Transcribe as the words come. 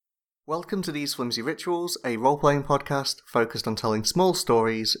Welcome to These Flimsy Rituals, a role-playing podcast focused on telling small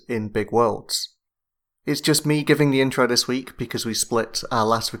stories in big worlds. It's just me giving the intro this week because we split our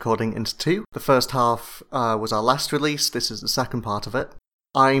last recording into two. The first half was our last release, this is the second part of it.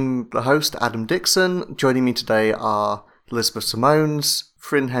 I'm the host, Adam Dixon. Joining me today are Elizabeth Simones,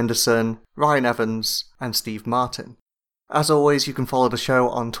 Fryn Henderson, Ryan Evans, and Steve Martin. As always, you can follow the show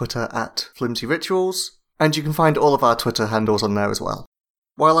on Twitter at Flimsy Rituals, and you can find all of our Twitter handles on there as well.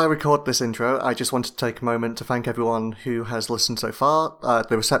 While I record this intro, I just wanted to take a moment to thank everyone who has listened so far.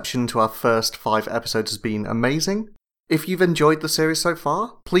 The reception to our first 5 episodes has been amazing. If you've enjoyed the series so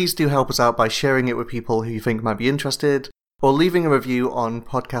far, please do help us out by sharing it with people who you think might be interested, or leaving a review on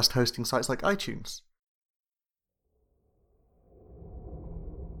podcast hosting sites like iTunes.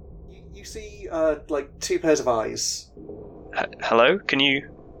 You see, two pairs of eyes. Hello? Can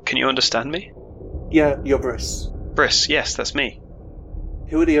you understand me? Yeah, you're Briss. Briss, yes, that's me.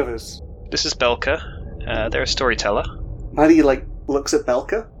 Who are the others? This is Belka. They're a storyteller. Maddie, looks at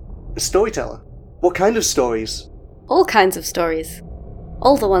Belka? A storyteller? What kind of stories? All kinds of stories.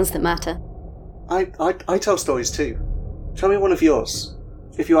 All the ones that matter. I tell stories too. Tell me one of yours,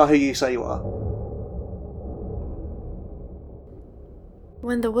 if you are who you say you are.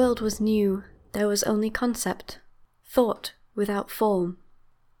 When the world was new, there was only concept, thought without form,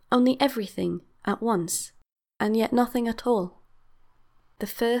 only everything at once, and yet nothing at all. The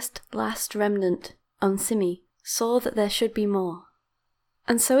first last remnant, Unsimi, saw that there should be more.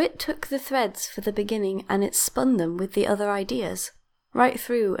 And so it took the threads for the beginning and it spun them with the other ideas, right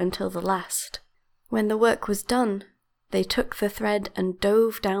through until the last. When the work was done, they took the thread and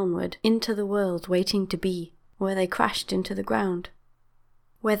dove downward into the world waiting to be, where they crashed into the ground.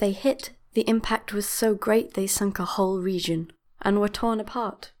 Where they hit, the impact was so great they sunk a whole region, and were torn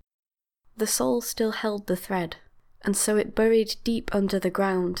apart. The soul still held the thread, and so it buried deep under the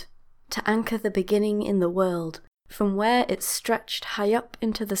ground, to anchor the beginning in the world, from where it stretched high up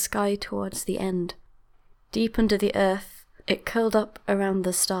into the sky towards the end. Deep under the earth, it curled up around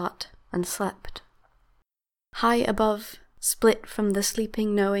the start, and slept. High above, split from the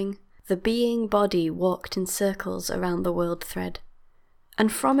sleeping knowing, the being body walked in circles around the world thread.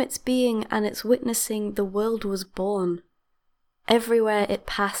 And from its being and its witnessing the world was born. Everywhere it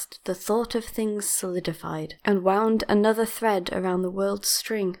passed, the thought of things solidified, and wound another thread around the world's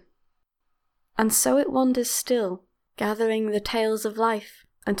string. And so it wanders still, gathering the tales of life,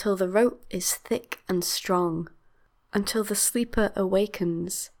 until the rope is thick and strong, until the sleeper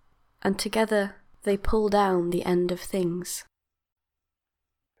awakens, and together they pull down the end of things.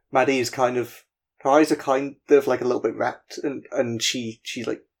 Maddie is her eyes are kind of a little bit wrapped, and she's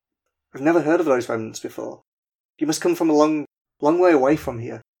like, I've never heard of those remnants before. You must come from a long way away from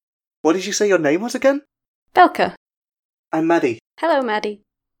here. What did you say your name was again? Belka. I'm Maddie. Hello, Maddie.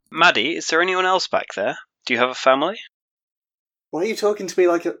 Maddie, is there anyone else back there? Do you have a family? Why are you talking to me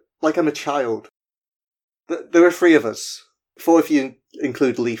like I'm a child? There are 3 of us. 4 if you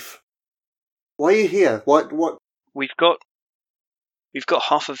include Leaf. Why are you here? What? We've got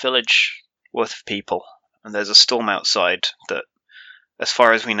half a village worth of people, and there's a storm outside that, as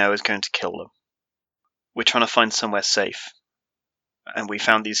far as we know, is going to kill them. We're trying to find somewhere safe, and we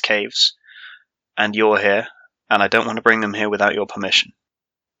found these caves, and you're here, and I don't want to bring them here without your permission.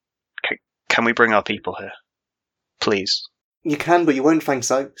 Can we bring our people here? Please. You can, but you won't find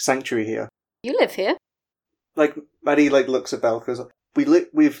sanctuary here. You live here? Maddie looks at Belka.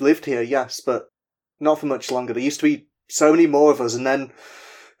 We've lived here, yes, but not for much longer. There used to be so many more of us, and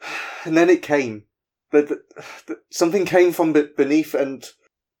then it came. But something came from beneath, and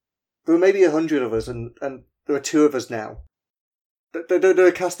there were maybe 100 of us, and there are 2 of us now.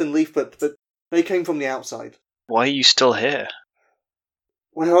 They're Cast and Leaf, but they came from the outside. Why are you still here?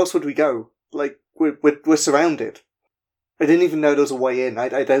 Where else would we go? We're surrounded. I didn't even know there was a way in.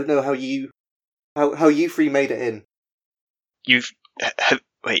 I don't know how you 3 made it in.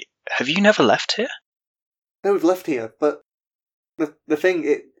 Have you never left here? No, we've left here, but the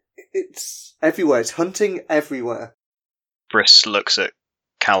thing, it's everywhere. It's hunting everywhere. Briss looks at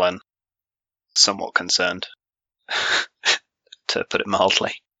Callan, somewhat concerned, to put it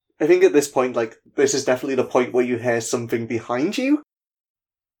mildly. I think at this point, this is definitely the point where you hear something behind you.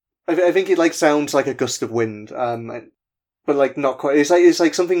 I think it sounds like a gust of wind, but not quite. It's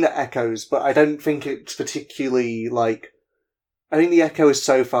like something that echoes, but I don't think it's particularly I think the echo is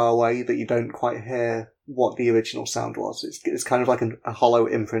so far away that you don't quite hear what the original sound was. It's kind of like a hollow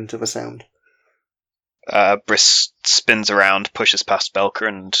imprint of a sound. Briss spins around, pushes past Belka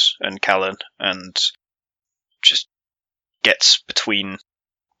and Callan, and just gets between.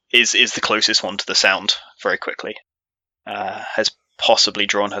 Is the closest one to the sound very quickly. Has possibly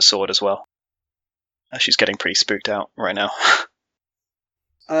drawn her sword as well. She's getting pretty spooked out right now.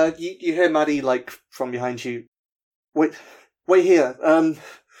 You hear Maddie, like, from behind you. Wait here.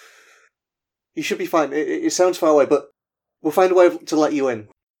 You should be fine. It sounds far away, but we'll find a way to let you in.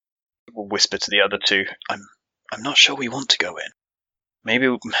 We'll whisper to the other two. I'm not sure we want to go in.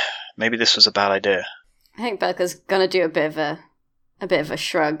 Maybe this was a bad idea. I think Belka's gonna do a bit of a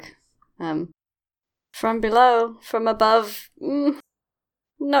shrug. From below, from above,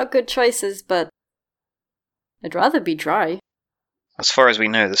 not good choices, but I'd rather be dry. As far as we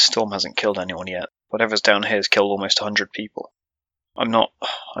know, the storm hasn't killed anyone yet. Whatever's down here has killed almost 100 people. I'm not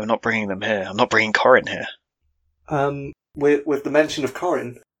bringing them here. I'm not bringing Corin here. With the mention of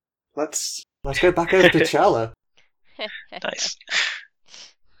Corin, let's go back over to Charla. Nice.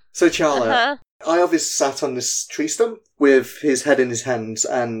 So Charla, Iov is sat on this tree stump with his head in his hands,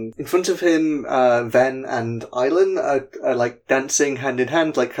 and in front of him, Ven and Island are like dancing hand in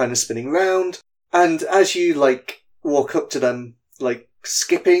hand, like kind of spinning around. And as you like walk up to them, like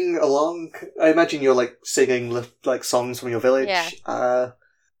skipping along, I imagine you're like singing like songs from your village. Yeah.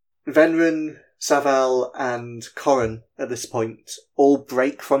 Venren, Saval, and Corin at this point all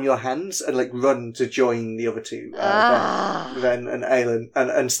break from your hands and like run to join the other two, Ven and Aelin,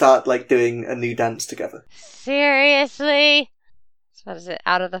 and start like doing a new dance together. Seriously? So what is it?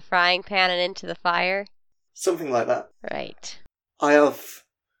 Out of the frying pan and into the fire? Something like that. Right. I have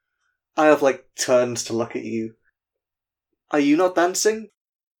like turned to look at you. Are you not dancing?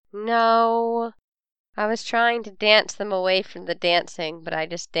 No. I was trying to dance them away from the dancing, but I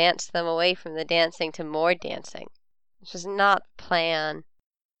just danced them away from the dancing to more dancing. Which was not the plan.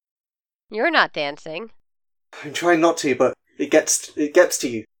 You're not dancing. I'm trying not to, but it gets to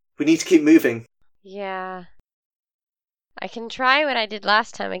you. We need to keep moving. Yeah. I can try what I did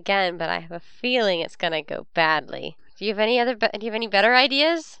last time again, but I have a feeling it's gonna go badly. Do you have any better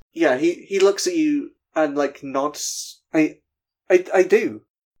ideas? Yeah, he looks at you and like nods. I do.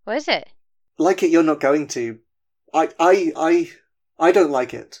 What is it? Like it, you're not going to. I don't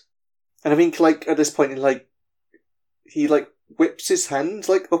like it. And I think like at this point, like he like whips his hand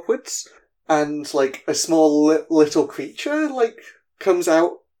like upwards, and like a small little creature like comes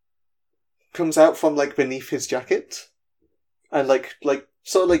out from like beneath his jacket, and like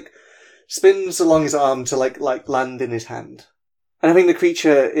sort of like spins along his arm to like land in his hand. And I think the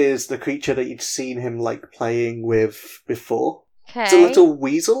creature is the creature that you'd seen him like playing with before. Okay. It's a little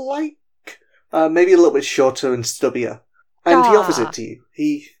weasel-like, maybe a little bit shorter and stubbier. And he offers it to you.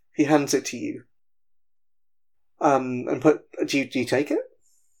 He hands it to you. And do you take it?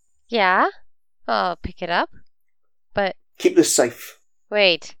 Yeah. I'll pick it up. But Keep this safe.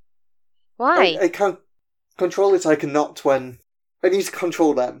 wait. Why? I can't control it. I cannot when I need to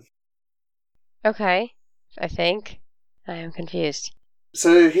control them. Okay. I think. I am confused.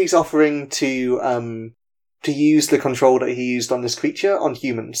 So he's offering to use the control that he used on this creature on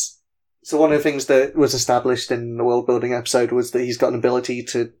humans. So one of the things that was established in the world building episode was that he's got an ability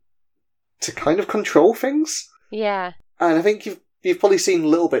to kind of control things. Yeah. And I think you've probably seen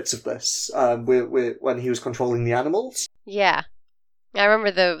little bits of this when he was controlling the animals. Yeah. I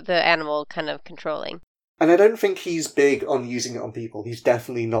remember the animal kind of controlling. And I don't think he's big on using it on people. He's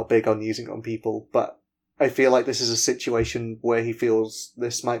definitely not big on using it on people, but I feel like this is a situation where he feels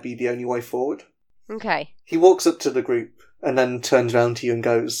this might be the only way forward. Okay. He walks up to the group and then turns around to you and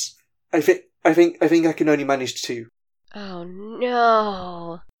goes, I think I can only manage 2. Oh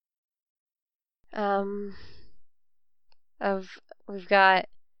no. We've got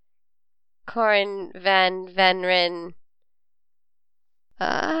Corin, Venren,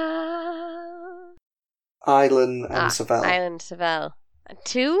 Island and Savel. Island, Savel.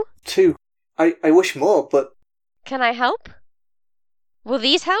 2? 2. I wish more, but Can I help? Will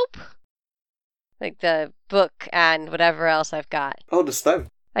these help? Like the book and whatever else I've got. oh, the stone.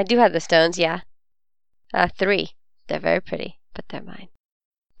 I do have the stones, yeah. 3. They're very pretty, but they're mine.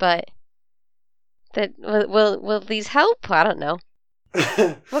 But will these help? I don't know.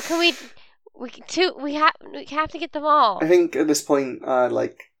 What can we? We have to get them all. I think at this point,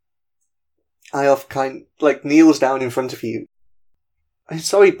 Iov kneels down in front of you. I'm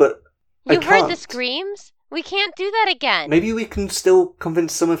sorry, but I You heard the can't. screams? We can't do that again. Maybe we can still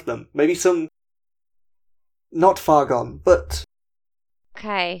convince some of them. Maybe some not far gone, but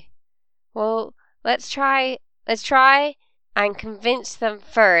Okay. Well, let's try and convince them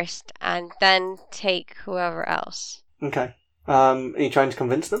first, and then take whoever else. okay. Are you trying to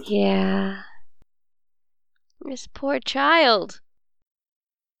convince them? Yeah. This poor child.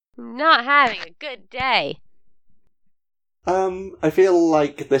 Not having a good day. I feel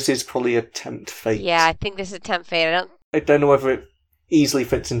like this is probably a tempt fate. Yeah, I think this is tempt fate. I don't know whether it easily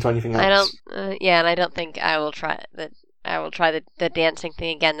fits into anything else. I don't. And I don't think I will try that. I will try the dancing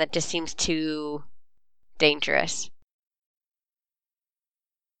thing again. That just seems too dangerous.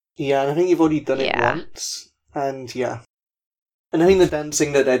 Yeah, and I think you've already done it once, and yeah. And I think the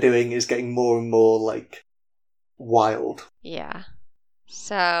dancing that they're doing is getting more and more, like, wild. Yeah.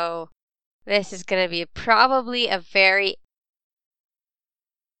 So, this is going to be probably a very...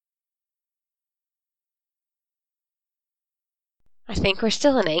 I think we're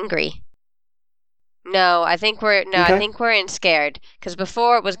still in angry. No, I think we're in scared. Because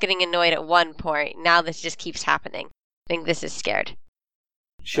before it was getting annoyed at one point. Now this just keeps happening. I think this is scared.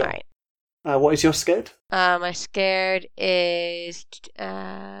 Sure. All right. What is your scared? My scared is...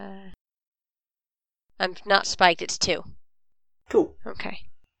 I'm not spiked, it's 2. Cool. Okay.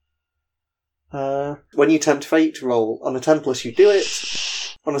 When you tempt fate, roll. On a 10 plus you do it.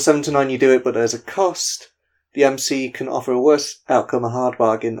 On a 7 to 9 you do it, but there's a cost. The MC can offer a worse outcome, a hard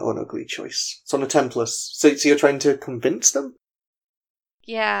bargain, or an ugly choice. So on a 10 plus. So you're trying to convince them?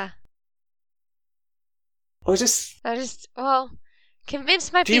 Yeah. Or is this...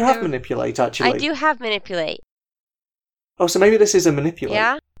 Convince my Do you have manipulate, actually? I do have manipulate. Oh, so maybe this is a manipulate.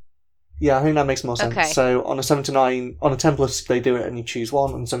 Yeah? Yeah, I think that makes more sense. Okay. So on a 7 to 9, on a 10 plus they do it and you choose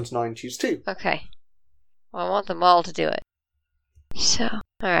 1, on 7 to 9 choose 2. Okay. Well, I want them all to do it. So,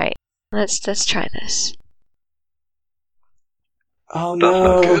 alright. Let's try this. Oh That's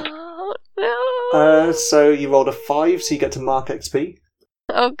no. not good. Oh, no. So you rolled a 5, so you get to mark XP.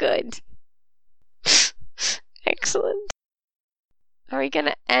 Oh, good. Excellent. Are we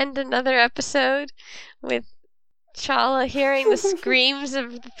gonna end another episode with Chala hearing the screams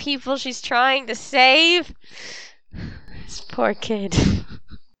of the people she's trying to save? This poor kid.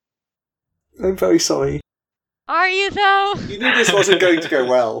 I'm very sorry. Are you, though? You knew this wasn't going to go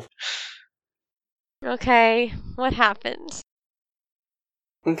well. Okay, what happens?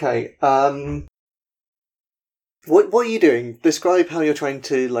 Okay, What are you doing? Describe how you're trying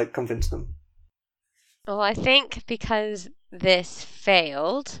to, like, convince them. Well, I think because this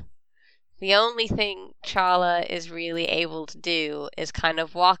failed, the only thing Chala is really able to do is kind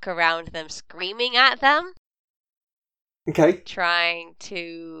of walk around them screaming at them. Okay. Trying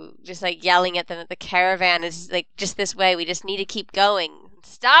to, just like yelling at them that the caravan is like just this way, we just need to keep going.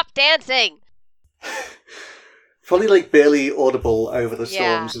 Stop dancing! Probably, like, barely audible over the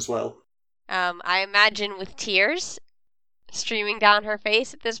storms as well. I imagine with tears streaming down her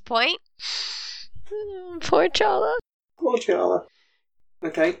face at this point. Poor Chala. Poor Chala.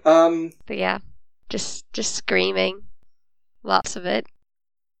 Okay, But yeah, just screaming. Lots of it.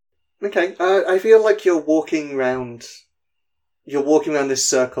 Okay, I feel like you're walking around this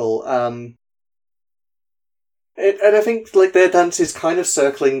circle, and I think, like, their dance is kind of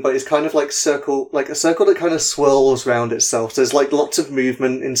circling, but it's kind of like a circle that kind of swirls around itself. There's, like, lots of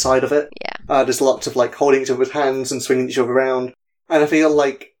movement inside of it. Yeah. There's lots of, like, holding each other's hands and swinging each other around. And I feel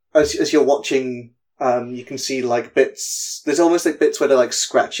like, as you're watching, you can see, like, bits, there's almost, like, bits where they're, like,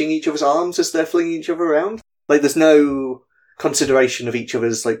 scratching each other's arms as they're flinging each other around. Like, there's no consideration of each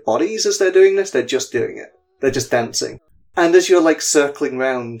other's, like, bodies as they're doing this, they're just doing it. They're just dancing. And as you're, like, circling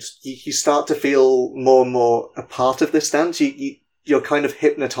round, you start to feel more and more a part of this dance. You're kind of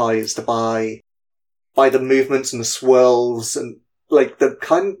hypnotized by the movements and the swirls and, like, the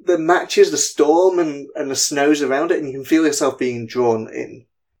matches, the storm and the snows around it, and you can feel yourself being drawn in.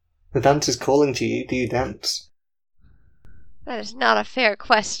 The dance is calling to you. Do you dance? That is not a fair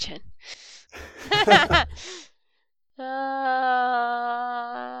question.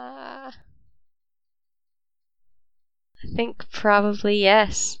 I think probably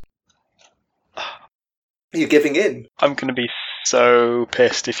yes. You're giving in. I'm going to be so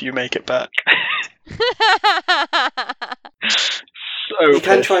pissed if you make it back. You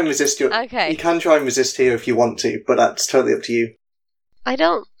can try and resist Okay. You can try and resist here if you want to, but that's totally up to you. I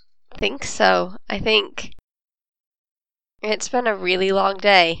don't think so. I think it's been a really long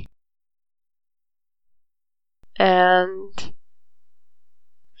day. And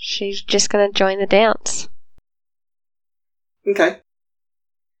she's just gonna join the dance. Okay.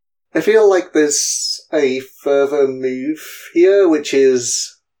 I feel like there's a further move here, which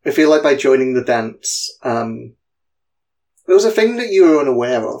is, I feel like by joining the dance, there was a thing that you were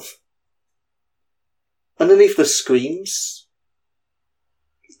unaware of. Underneath the screams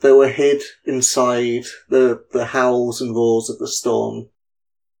that were hid inside the howls and roars of the storm,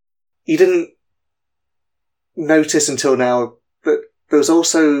 you didn't notice until now that there was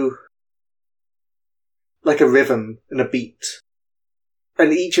also like a rhythm and a beat.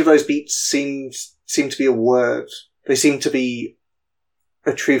 And each of those beats seem to be a word. They seem to be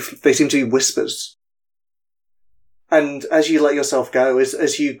a truth. They seem to be whispers. And as you let yourself go,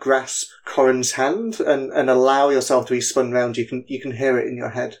 as you grasp Corin's hand and allow yourself to be spun round, you can hear it in your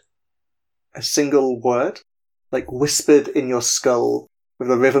head. A single word, like whispered in your skull with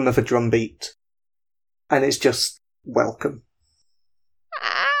the rhythm of a drum beat. And it's just welcome.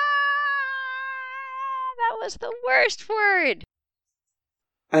 Ah, that was the worst word.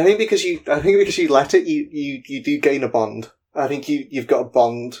 I think because you let it, you do gain a bond. I think you've got a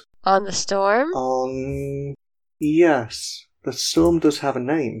bond. On the storm? Yes. The storm does have a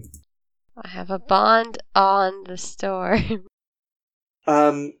name. I have a bond on the storm.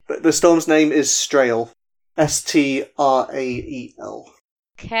 The storm's name is Strael. Strael.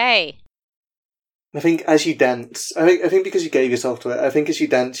 Okay. I think as you dance, I think because you gave yourself to it, I think as you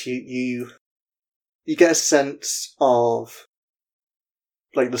dance, you get a sense of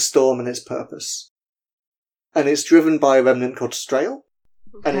like the storm and its purpose. And it's driven by a remnant called Strael.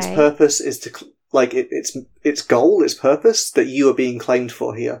 Okay. And its purpose is to, its goal, its purpose that you are being claimed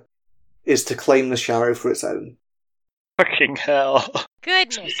for here, is to claim the Sharrow for its own. Fucking hell.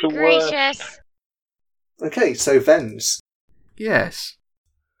 Goodness The gracious. Okay, so Vens, Yes.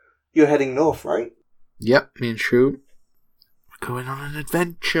 you're heading north, right? Yep, me and Shu. We're going on an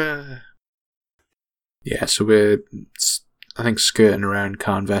adventure. Yeah, so we're, I think, skirting around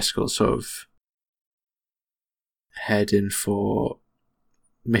Carn Veskel, sort of heading for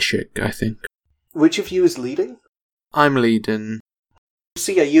Mishik, I think. Which of you is leading? I'm leading.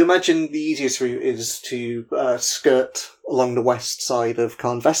 So yeah, you imagine the easiest route is to skirt along the west side of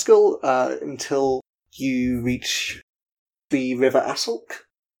Carn Veskel until you reach the River Asulk,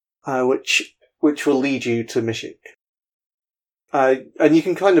 which will lead you to Mishik. And you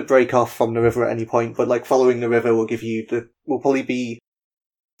can kind of break off from the river at any point, but like following the river will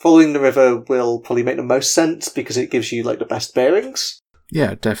probably make the most sense because it gives you like the best bearings.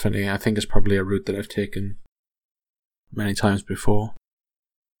 Yeah, definitely. I think it's probably a route that I've taken many times before.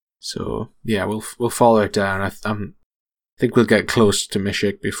 So yeah, we'll follow it down. I think we'll get close to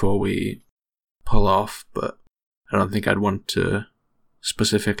Mishik before we pull off, but I don't think I'd want to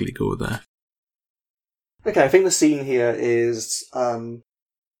specifically go there. Okay, I think the scene here is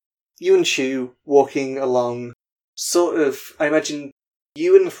you and Shu walking along, sort of, I imagine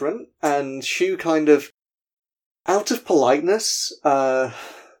you in the front, and Shu kind of, out of politeness,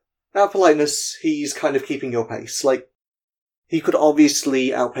 he's kind of keeping your pace. Like, he could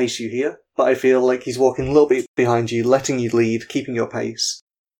obviously outpace you here, but I feel like he's walking a little bit behind you, letting you lead, keeping your pace.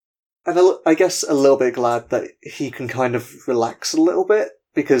 And I guess a little bit glad that he can kind of relax a little bit,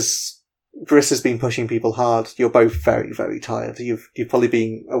 because Briss has been pushing people hard. You're both very, very tired. You've probably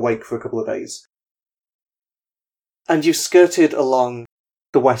been awake for a couple of days. And you've skirted along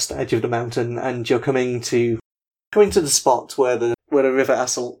the west edge of the mountain, and you're coming to the spot where the River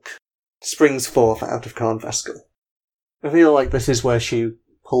Asulk springs forth out of Carn Veskel. I feel like this is where Shu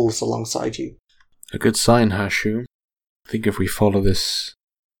pulls alongside you. A good sign, Shu. I think if we follow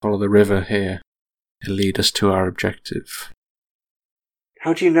the river here, it'll lead us to our objective.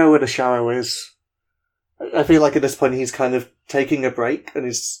 How do you know where the Sharrow is? I feel like at this point he's kind of taking a break and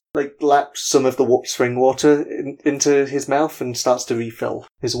is like laps some of the spring water into his mouth and starts to refill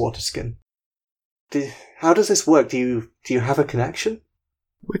his water skin. How does this work? Do you have a connection?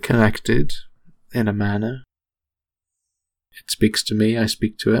 We're connected in a manner. It speaks to me, I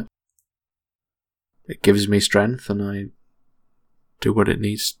speak to it. It gives me strength and I do what it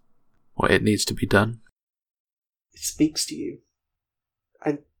needs to be done. It speaks to you.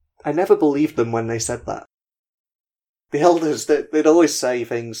 I never believed them when they said that. The elders, they'd always say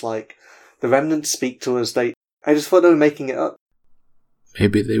things like, the remnants speak to us, I just thought they were making it up.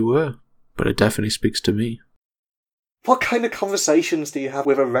 Maybe they were, but it definitely speaks to me. What kind of conversations do you have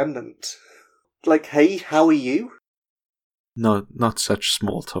with a remnant? Like, hey, how are you? No, not such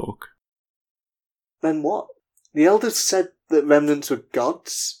small talk. Then what? The elders said that remnants were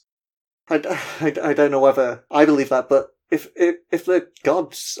gods? I don't know whether I believe that, but if they're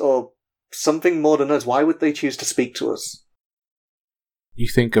gods or something more than us, why would they choose to speak to us? You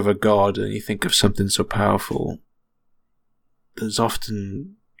think of a god and you think of something so powerful. There's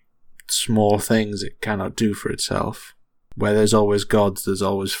often small things it cannot do for itself. Where there's always gods, there's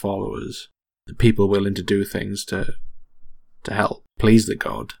always followers. The people willing to do things to help please the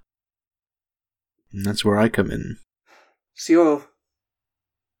god. And that's where I come in. So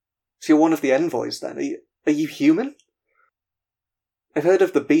you're one of the envoys then? Are you human? I've heard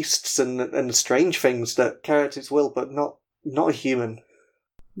of the beasts and the strange things that carry out its will, but not a human.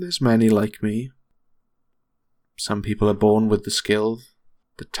 There's many like me. Some people are born with the skill,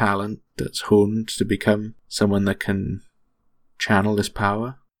 the talent that's honed to become someone that can channel this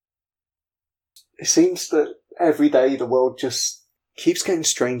power. It seems that every day the world just keeps getting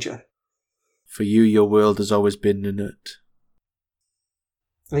stranger. For you, your world has always been inert.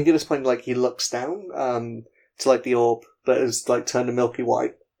 I think at this point, like, he looks down to, like, the orb that has, like, turned a milky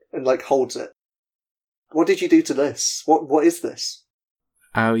white and, like, holds it. What did you do to this? What is this?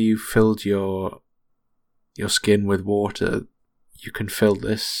 How you filled your skin with water, you can fill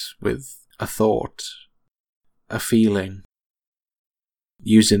this with a thought, a feeling.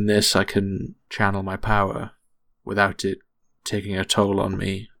 Using this, I can channel my power without it taking a toll on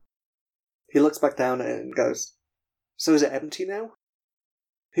me. He looks back down at it and goes, "So is it empty now?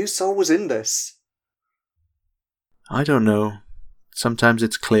 Whose soul was in this?" I don't know. Sometimes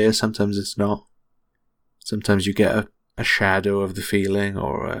it's clear, sometimes it's not. Sometimes you get a shadow of the feeling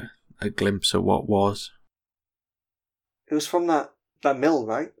or a glimpse of what was. It was from that mill,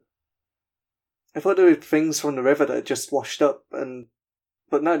 right? I thought there were things from the river that just washed up,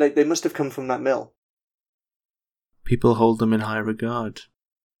 but no, they must have come from that mill. People hold them in high regard.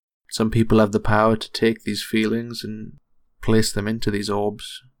 Some people have the power to take these feelings and place them into these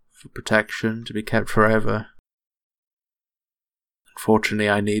orbs for protection, to be kept forever. Unfortunately,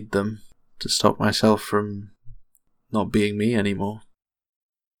 I need them to stop myself from not being me anymore.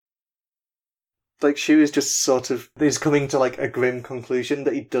 Like, Shu is just is coming to, like, a grim conclusion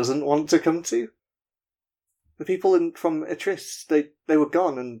that he doesn't want to come to. The people from Atris, they were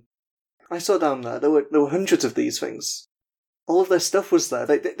gone, and I saw down there were hundreds of these things. All of their stuff was there.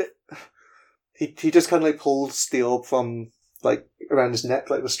 He just kind of, like, pulls the orb from, like, around his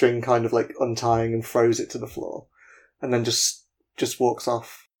neck, like the string kind of, like, untying, and throws it to the floor, and then just walks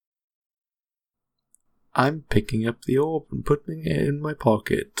off. I'm picking up the orb and putting it in my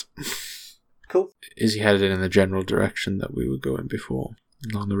pocket. Cool. Is he headed in the general direction that we were going before,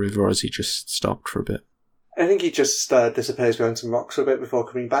 along the river, or has he just stopped for a bit? I think he just disappears behind some rocks for a bit before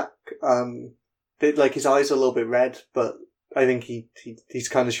coming back. Like, his eyes are a little bit red, but I think he's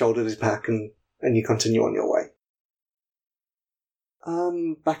kind of shouldered his pack, and you continue on your way.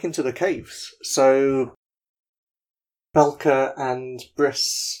 Back into the caves. So, Belka and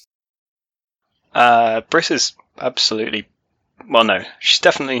Briss. Briss is absolutely... Well, no, she's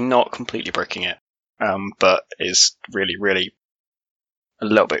definitely not completely breaking it, but is really, really a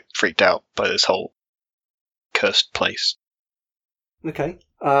little bit freaked out by this whole cursed place. Okay.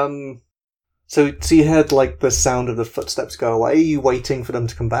 So you heard, like, the sound of the footsteps go away. Are you waiting for them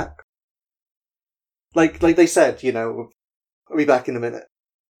to come back? Like they said, you know, I'll be back in a minute.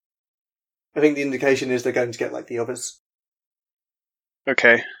 I think the indication is they're going to get, like, the others.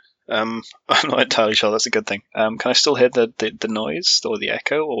 Okay. I'm not entirely sure that's a good thing. Can I still hear the noise or the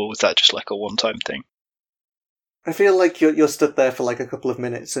echo, or was that just like a one-time thing? I feel like you're stood there for, like, a couple of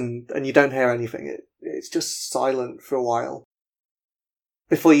minutes and you don't hear anything. It's just silent for a while.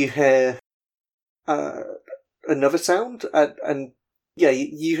 Before you hear another sound, and yeah,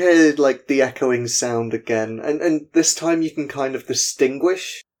 you hear, like, the echoing sound again, and this time you can kind of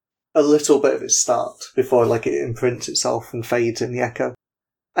distinguish a little bit of its start before, like, it imprints itself and fades in the echo.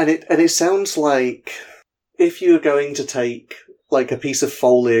 And it sounds like if you're going to take, like, a piece of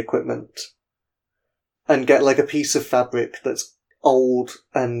Foley equipment and get, like, a piece of fabric that's old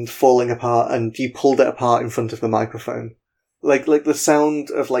and falling apart, and you pulled it apart in front of the microphone. Like the sound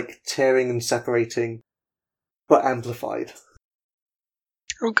of, like, tearing and separating, but amplified.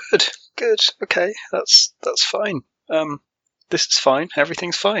 Oh, good. Okay, that's fine. This is fine.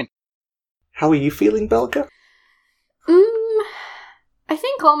 Everything's fine. How are you feeling, Belka? I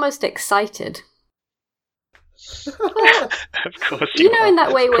think almost excited. Of course. You know, in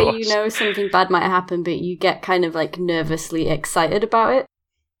that way where course. you know something bad might happen, but you get kind of, like, nervously excited about it.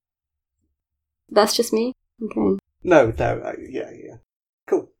 That's just me? Okay. No, yeah.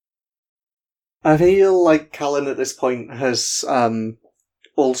 Cool. I feel like Callan at this point has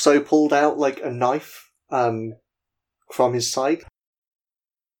also pulled out, like, a knife from his side.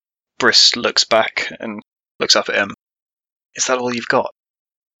 Briss looks back and looks up at him. Is that all you've got?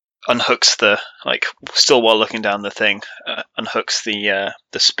 Unhooks the, like, still while looking down the thing, unhooks the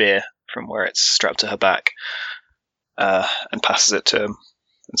spear from where it's strapped to her back, and passes it to him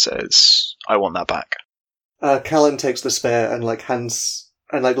and says, "I want that back." Callan takes the spear and, like, hands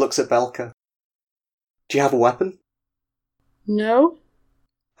and, like, looks at Belka. Do you have a weapon? No?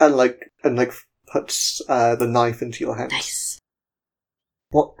 And puts the knife into your hands. Nice.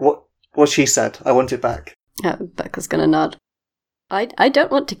 What she said? I want it back. Becca's gonna nod. I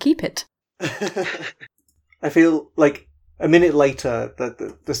don't want to keep it. I feel like a minute later,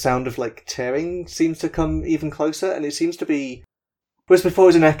 the sound of, like, tearing seems to come even closer, and it seems to be... Whereas before it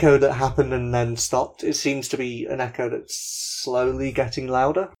was an echo that happened and then stopped, it seems to be an echo that's slowly getting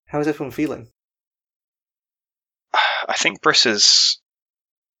louder. How is everyone feeling? I think Briss is,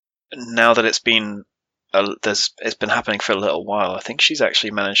 now that it's been happening for a little while, I think she's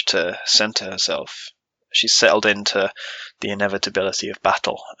actually managed to center herself. She's settled into the inevitability of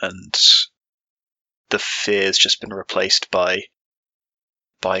battle, and the fear's just been replaced by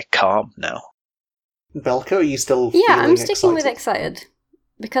calm now. Belka, are you still Yeah, I'm feeling sticking with excited.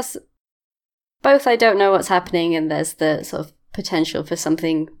 Because both I don't know what's happening and there's the sort of potential for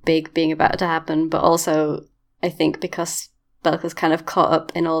something big being about to happen, but also I think because Belka's kind of caught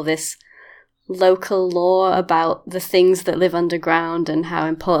up in all this local lore about the things that live underground and how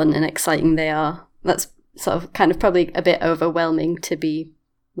important and exciting they are. That's sort of kind of probably a bit overwhelming to be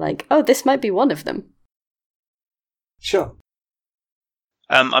like, oh, this might be one of them. Sure.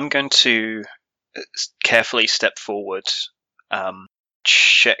 I'm going to carefully step forward,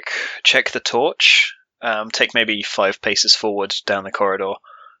 check the torch, take maybe 5 paces forward down the corridor,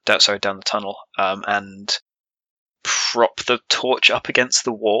 down the tunnel, and prop the torch up against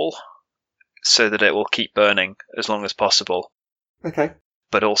the wall so that it will keep burning as long as possible. Okay.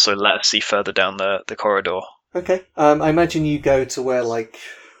 But also let us see further down the corridor. Okay. I imagine you go to where, like,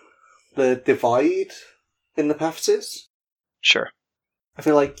 the divide in the paths is? Sure. I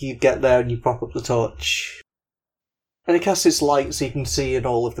feel like you get there and you prop up the torch, and it casts its light so you can see in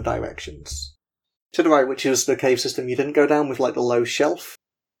all of the directions. To the right, which is the cave system you didn't go down with, like, the low shelf,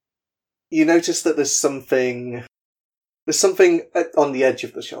 you notice that there's something on the edge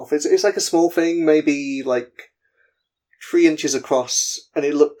of the shelf. It's like a small thing, maybe like 3 inches across, and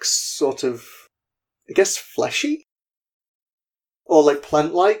it looks sort of, I guess, fleshy? Or like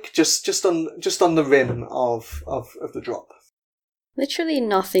plant-like, just on the rim of the drop. Literally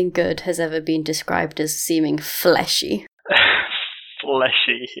nothing good has ever been described as seeming fleshy.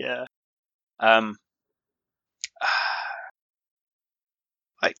 Fleshy, yeah. I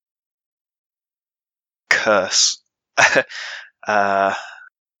curse.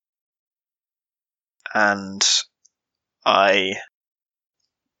 And I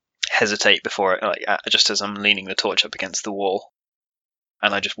hesitate before it, just as I'm leaning the torch up against the wall.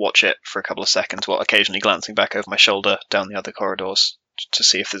 And I just watch it for a couple of seconds while occasionally glancing back over my shoulder down the other corridors to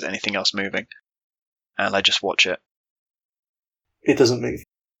see if there's anything else moving. And I just watch it. It doesn't move.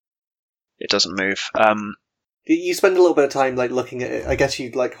 It doesn't move. You spend a little bit of time like looking at it. I guess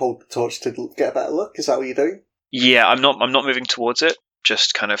you'd like hold the torch to get a better look. Is that what you're doing? Yeah, I'm not moving towards it.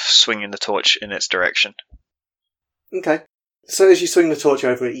 Just kind of swinging the torch in its direction. Okay. So as you swing the torch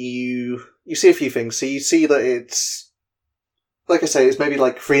over it, you see a few things. So you see that it's, like I say, it's maybe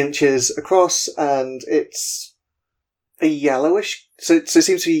like 3 inches across, and it's a yellowish. So it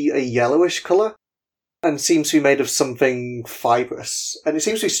seems to be a yellowish colour, and seems to be made of something fibrous. And it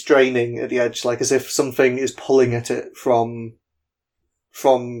seems to be straining at the edge, like as if something is pulling at it from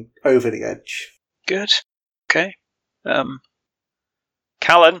over the edge. Good. Okay.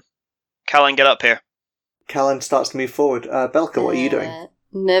 Callan, get up here. Callan starts to move forward. Belka, what are you doing?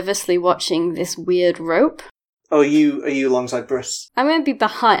 Nervously watching this weird rope. Oh, are you alongside Briss? I'm going to be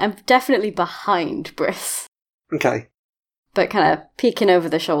behind. I'm definitely behind Briss. Okay. But kind of peeking over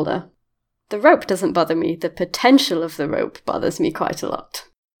the shoulder. The rope doesn't bother me. The potential of the rope bothers me quite a lot.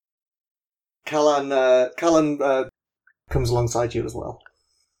 Callan comes alongside you as well.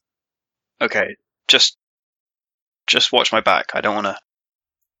 Okay, just watch my back. I don't want to...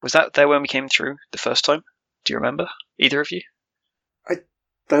 Was that there when we came through the first time? Do you remember? Either of you? I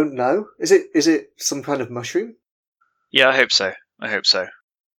don't know. Is it some kind of mushroom? Yeah, I hope so.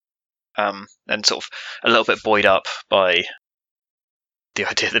 And sort of a little bit buoyed up by the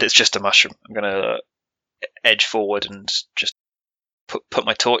idea that it's just a mushroom, I'm going to edge forward and just put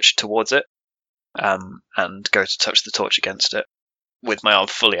my torch towards it, and go to touch the torch against it with my arm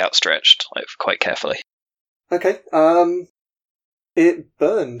fully outstretched, like quite carefully. Okay. It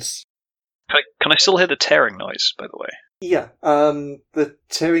burns. Can I still hear the tearing noise, by the way? Yeah. The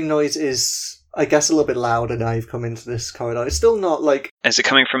tearing noise is, I guess, a little bit louder now you've come into this corridor. It's still not like... Is it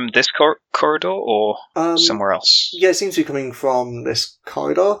coming from this corridor or somewhere else? Yeah, it seems to be coming from this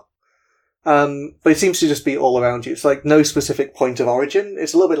corridor. But it seems to just be all around you. It's like no specific point of origin.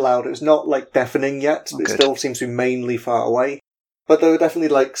 It's a little bit louder. It's not like deafening yet, but it still seems to be mainly far away. But there are definitely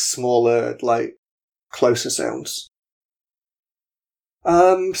like smaller, like closer sounds.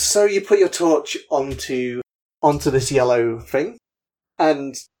 So you put your torch onto this yellow thing,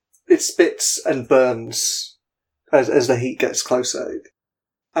 and it spits and burns as the heat gets closer.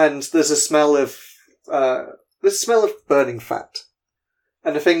 And there's a smell of burning fat.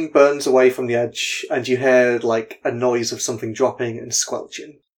 And the thing burns away from the edge, and you hear like a noise of something dropping and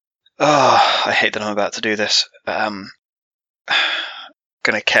squelching. Oh, I hate that I'm about to do this. Gonna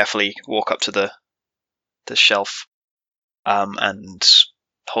carefully walk up to the shelf and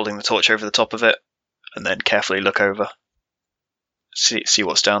holding the torch over the top of it, and then carefully look over, see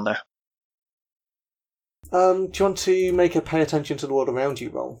what's down there. Do you want to make a pay attention to the world around you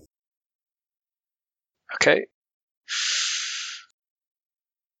roll? Okay.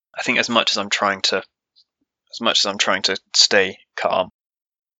 I think as much as I'm trying to stay calm,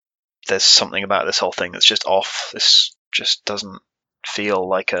 there's something about this whole thing that's just off. This just doesn't feel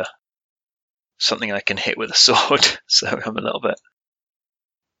like something I can hit with a sword, so I'm a little bit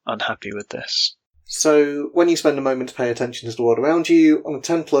unhappy with this. So, when you spend a moment to pay attention to the world around you, on a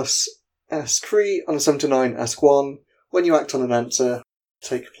 10 plus, ask 3, on a 7 to 9, ask 1. When you act on an answer,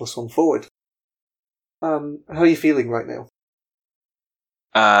 take +1 forward. How are you feeling right now?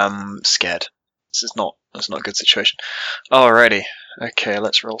 Scared. That's not a good situation. Alrighty. Okay,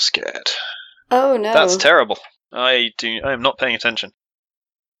 let's roll scared. Oh no. That's terrible. I am not paying attention.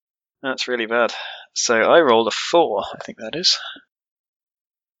 That's really bad. So I rolled a 4, I think that is.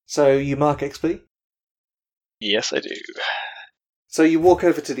 So you mark XP? Yes, I do. So you walk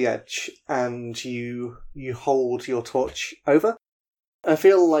over to the edge, and you hold your torch over. I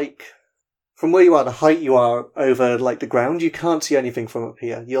feel like, from where you are, the height you are over the ground, you can't see anything from up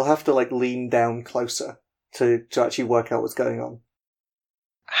here. You'll have to lean down closer to actually work out what's going on.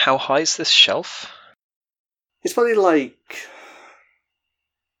 How high is this shelf? It's probably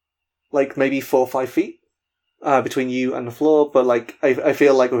maybe 4 or 5 feet between you and the floor, but I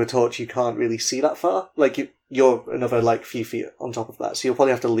feel like with a torch you can't really see that far. You're another few feet on top of that, so you'll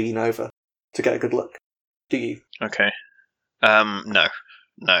probably have to lean over to get a good look. Do you? Okay. No.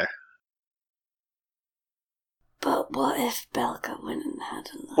 But what if Belka went and had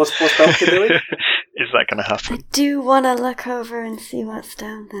a look? What's Belka doing? Is that going to I happen? do want to look over and see what's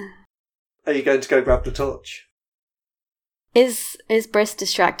down there. Are you going to go grab the torch? Is Briss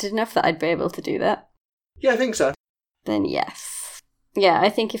distracted enough that I'd be able to do that? Yeah, I think so. Then yes. Yeah, I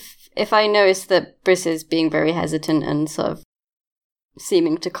think if I notice that Briss is being very hesitant and sort of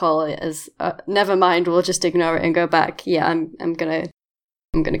seeming to call it as never mind, we'll just ignore it and go back. Yeah, I'm gonna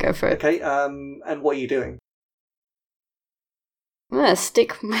go for it. Okay. And what are you doing? I'm gonna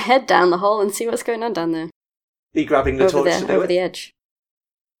stick my head down the hole and see what's going on down there. Are you grabbing the Over torch there, to do over it? the edge.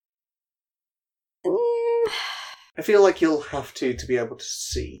 I feel like you'll have to be able to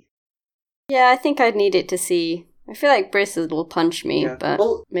see. Yeah, I think I'd need it to see. I feel like Briss will punch me, Yeah. but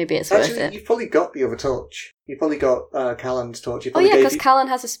Well, maybe it's worth Actually, it. you've probably got the other torch. You've probably got Callan's torch. Oh yeah, because Callan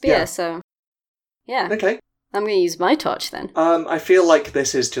has a spear, Yeah. so yeah. Okay. I'm going to use my torch then. I feel like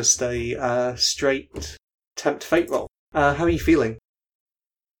this is just a straight tempt fate roll. How are you feeling?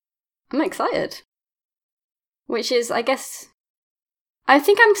 I'm excited. Which is, I guess... I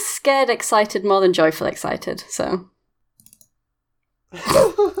think I'm scared excited more than joyful excited, so...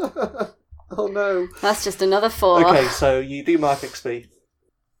 Oh no. That's just another 4. Okay, so you do mark XP.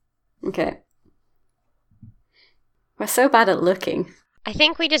 Okay. We're so bad at looking. I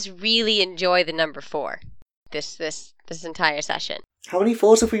think we just really enjoy the number 4 this entire session. How many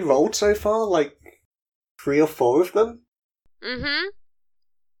 4s have we rolled so far? 3 or 4 of them? Mm-hmm.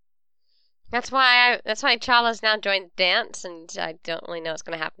 That's why Chala's now joined the dance, and I don't really know what's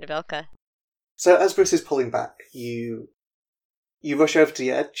going to happen to Belka. So as Briss is pulling back, you rush over to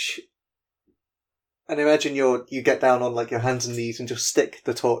the edge, and imagine you get down on your hands and knees and just stick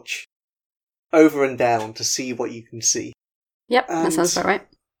the torch over and down to see what you can see. Yep, that And- sounds about right.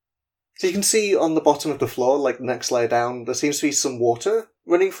 So you can see on the bottom of the floor, the next layer down, there seems to be some water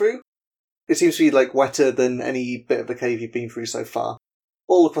running through. It seems to be wetter than any bit of the cave you've been through so far.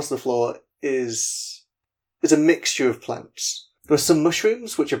 All across the floor is a mixture of plants. There are some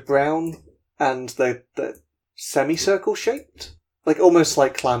mushrooms which are brown and they're semicircle shaped, almost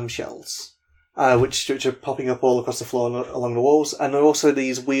like clam shells, which are popping up all across the floor and along the walls. And there are also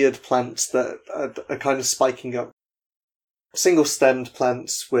these weird plants that are kind of spiking up. Single-stemmed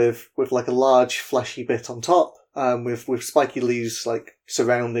plants with a large fleshy bit on top, with spiky leaves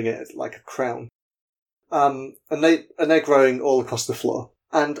surrounding it like a crown. And they're growing all across the floor.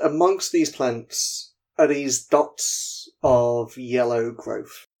 And amongst these plants are these dots of yellow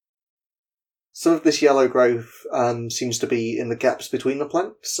growth. Some of this yellow growth seems to be in the gaps between the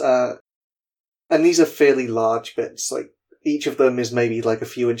plants, and these are fairly large bits. Each of them is maybe a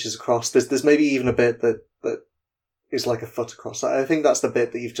few inches across. There's maybe even a bit that is a foot across. I think that's the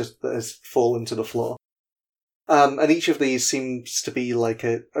bit that has fallen to the floor. And each of these seems to be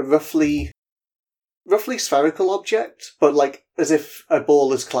a roughly spherical object, but as if a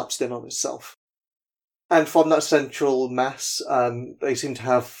ball has collapsed in on itself. And from that central mass, they seem to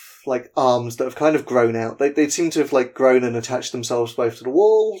have arms that have kind of grown out. They seem to have grown and attached themselves both to the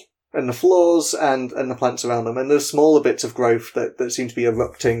wall the floors and the plants around them, and there's smaller bits of growth that seem to be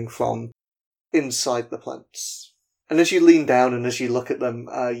erupting from inside the plants. And as you lean down and as you look at them,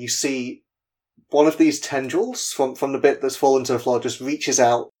 you see one of these tendrils from the bit that's fallen to the floor just reaches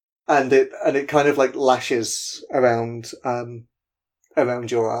out, and it kind of like lashes around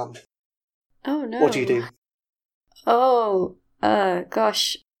your arm. Oh no. What do you do? Oh,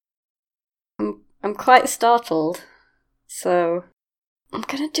 gosh. I'm quite startled. So I'm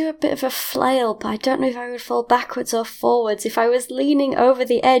gonna do a bit of a flail, but I don't know if I would fall backwards or forwards. If I was leaning over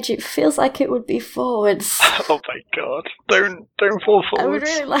the edge, it feels like it would be forwards. Oh my god. Don't fall forwards. I would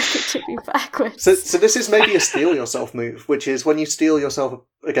really like it to be backwards. So this is maybe a steal yourself move, which is when you steal yourself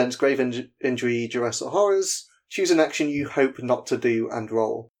against grave injury, duress, or horrors, choose an action you hope not to do and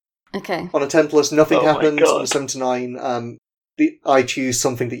roll. Okay. On a 10+, nothing Oh my happens. God. On a 7 to 9, I choose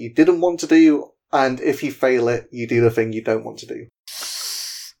something that you didn't want to do, and if you fail it, you do the thing you don't want to do.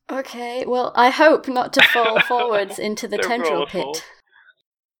 Okay, well, I hope not to fall forwards into the Don't tendril roll a fall. pit.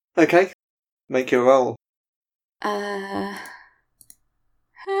 Okay, make your roll. Uh...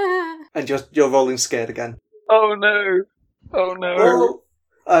 And you're rolling scared again. Oh no. Oh no.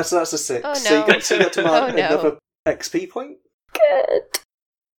 So that's a 6. Oh, So you no. get to mark Oh, no. another XP point. Good.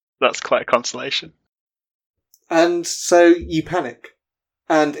 That's quite a consolation. And so you panic.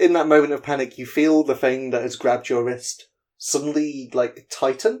 And in that moment of panic, you feel the thing that has grabbed your wrist suddenly, like,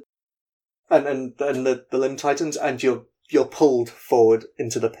 tighten. And the limb tightens, and you're pulled forward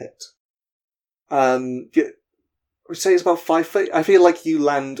into the pit. I'd say it's about 5 feet. I feel like you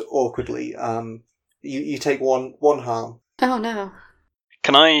land awkwardly. You take one harm. Oh no.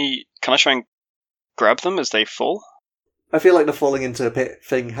 Can I try and grab them as they fall? I feel like the falling into a pit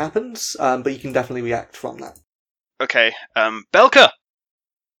thing happens, but you can definitely react from that. Okay. Belka!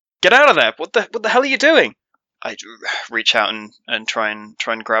 Get out of there! What the hell are you doing? I reach out and try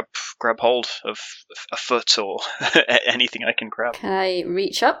and grab hold of a foot or anything I can grab. Can I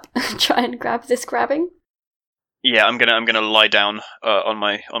reach up and try and grab this grabbing? Yeah, I'm gonna lie down on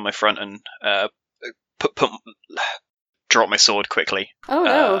my front and drop my sword quickly. Oh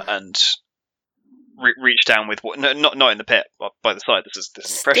no. And reach down with not in the pit, but by the side. This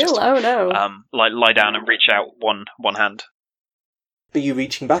is precious. Still, oh no. Lie down and reach out one hand. Are you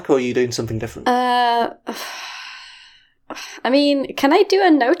reaching back, or are you doing something different? I mean, can I do a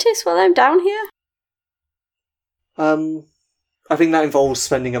notice while I'm down here? I think that involves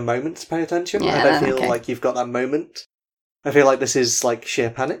spending a moment to pay attention. Yeah, I don't feel okay. like you've got that moment. I feel like this is like sheer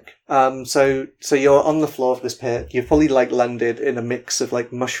panic. So you're on the floor of this pit. You've probably like landed in a mix of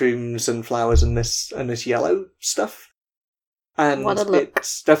like mushrooms and flowers and this yellow stuff. And What a look.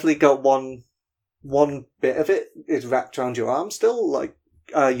 it's definitely got one bit of it is wrapped around your arm still, like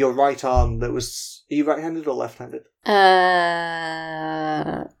your right arm that was... Are you right-handed or left-handed?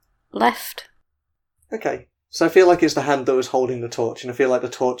 Left. Okay. So I feel like it's the hand that was holding the torch, and I feel like the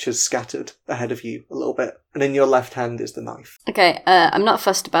torch has scattered ahead of you a little bit. And in your left hand is the knife. Okay, I'm not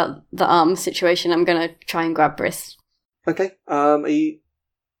fussed about the arm situation. I'm gonna try and grab Briss. Okay. Are you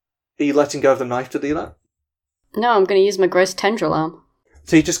letting go of the knife to do that? No, I'm gonna use my gross tendril arm.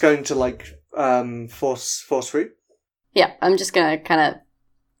 So you're just going to like force through? Yeah, I'm just gonna kind of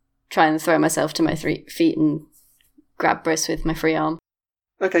try and throw myself to my 3 feet and grab Briss with my free arm.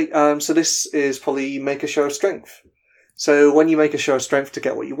 Okay, so this is probably make a show of strength. So when you make a show of strength to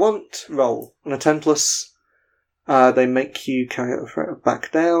get what you want, roll. On a 10+, they make you carry out a threat of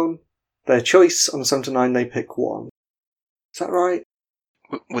back down. Their choice, on a 7 to 9, they pick 1. Is that right?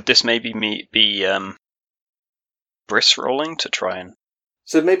 Would this maybe be Briss rolling to try and...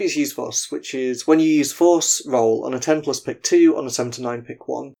 So maybe it's use force, which is when you use force, roll. On a 10+, pick 2. On a 7 to 9, pick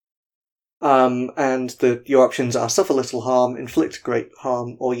 1. And your options are suffer little harm, inflict great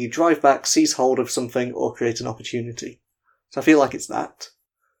harm, or you drive back, seize hold of something, or create an opportunity. So I feel like it's that.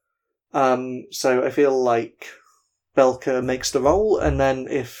 So I feel like Belka makes the roll, and then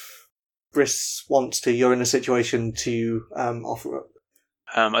if Briss wants to, you're in a situation to offer up.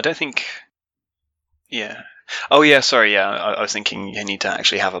 I don't think... Yeah. Oh yeah, sorry, yeah. I was thinking you need to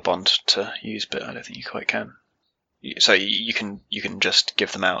actually have a bond to use, but I don't think you quite can. So you can just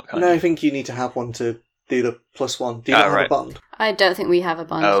give them out, can't No, you? I think you need to have one to do the +1. Do you not have right. a bond? I don't think we have a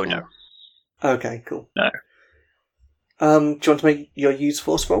bond. Oh, no. Okay, cool. No. Do you want to make your use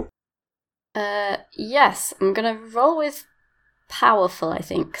force roll? Yes, I'm gonna roll with powerful, I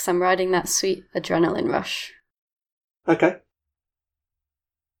think, because I'm riding that sweet adrenaline rush. Okay.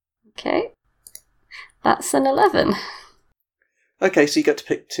 Okay. That's an 11. Okay, so you get to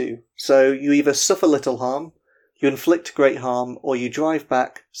pick 2. So you either suffer little harm, you inflict great harm, or you drive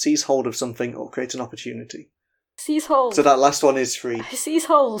back, seize hold of something, or create an opportunity. Seize hold. So that last one is free. I seize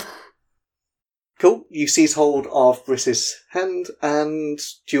hold. Cool. You seize hold of Briss's hand, and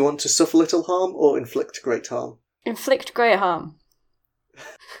do you want to suffer little harm or inflict great harm? Inflict great harm.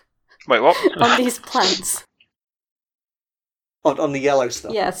 Wait, what? On these plants. On the yellow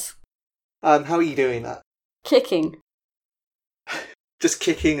stuff? Yes. How are you doing that? Kicking. Just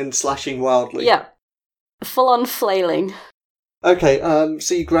kicking and slashing wildly? Yeah. Full-on flailing. Okay,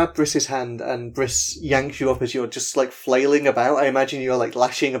 so you grab Briss's hand, and Briss yanks you up as you're just, like, flailing about. I imagine you're, like,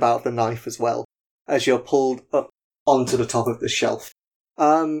 lashing about the knife as well, as you're pulled up onto the top of the shelf.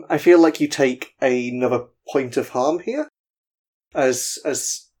 I feel like you take another point of harm here, as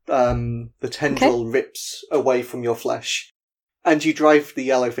the tendril rips away from your flesh, and you drive the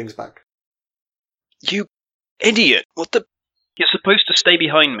yellow things back. You idiot! What the... You're supposed to stay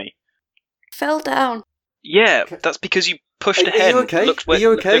behind me. Fell down. Yeah, that's because you pushed ahead. Are you okay? Looked Are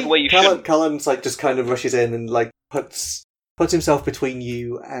you looked okay? over where you shouldn't. Callan's, like, just kind of rushes in and, like, puts himself between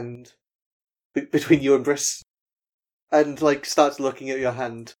you and Briss, and, like, starts looking at your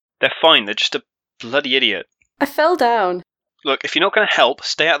hand. They're fine, they're just a bloody idiot. I fell down. Look, if you're not going to help,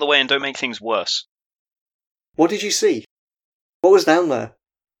 stay out of the way and don't make things worse. What did you see? What was down there?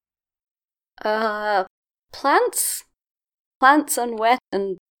 Plants? Plants and wet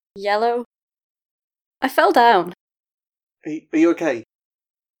and yellow. I fell down. Are you okay?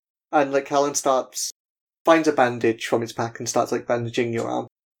 And, like, Callan finds a bandage from his pack and starts, like, bandaging your arm.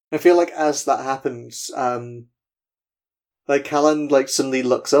 I feel like as that happens, like, Callan, like, suddenly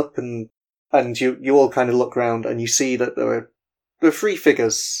looks up and you all kind of look round and you see that there are three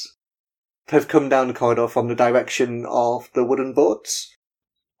figures have come down the corridor from the direction of the wooden boards.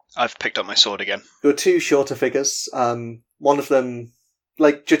 I've picked up my sword again. There are two shorter figures. One of them,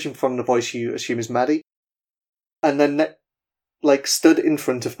 like, judging from the voice, you assume is Maddie. And then, like, stood in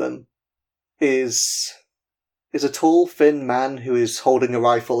front of them is a tall, thin man who is holding a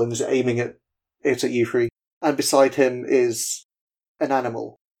rifle and is aiming it at you three. And beside him is an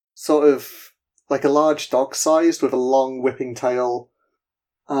animal. Sort of like a large dog sized with a long whipping tail,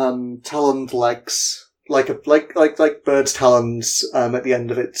 taloned legs, like bird's talons, at the end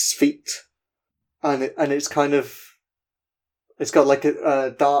of its feet. And it's kind of, it's got like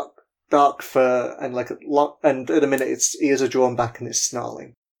a dark fur and like and in a minute its ears are drawn back and it's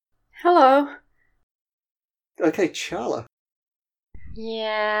snarling. Hello. Okay, Charla.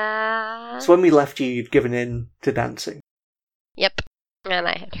 Yeah. So when we left you, you'd given in to dancing. Yep. And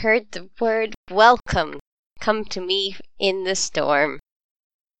I had heard the word welcome come to me in the storm.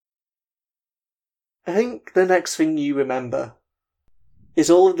 I think the next thing you remember is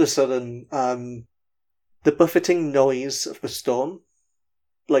all of a sudden, the buffeting noise of the storm,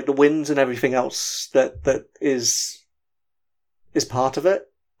 like the winds and everything else that is part of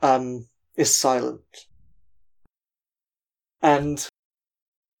it, is silent. And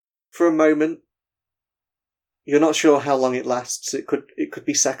for a moment, you're not sure how long it lasts. It could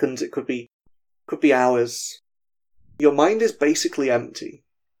be seconds, it could be hours. Your mind is basically empty.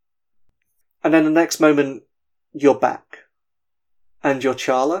 And then the next moment, you're back. And you're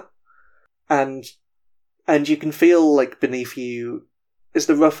Charla. And you can feel, like, beneath you is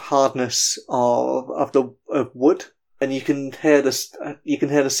the rough hardness of wood. And you can hear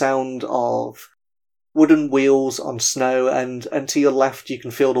the sound of wooden wheels on snow, and to your left you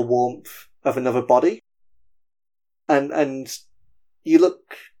can feel the warmth of another body. And you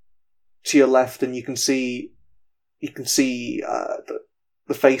look to your left and you can see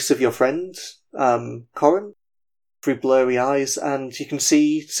the face of your friend, Corin, through blurry eyes, and you can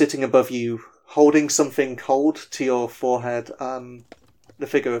see sitting above you, holding something cold to your forehead, the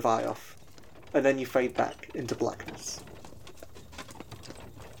figure of Ioth. And then you fade back into blackness.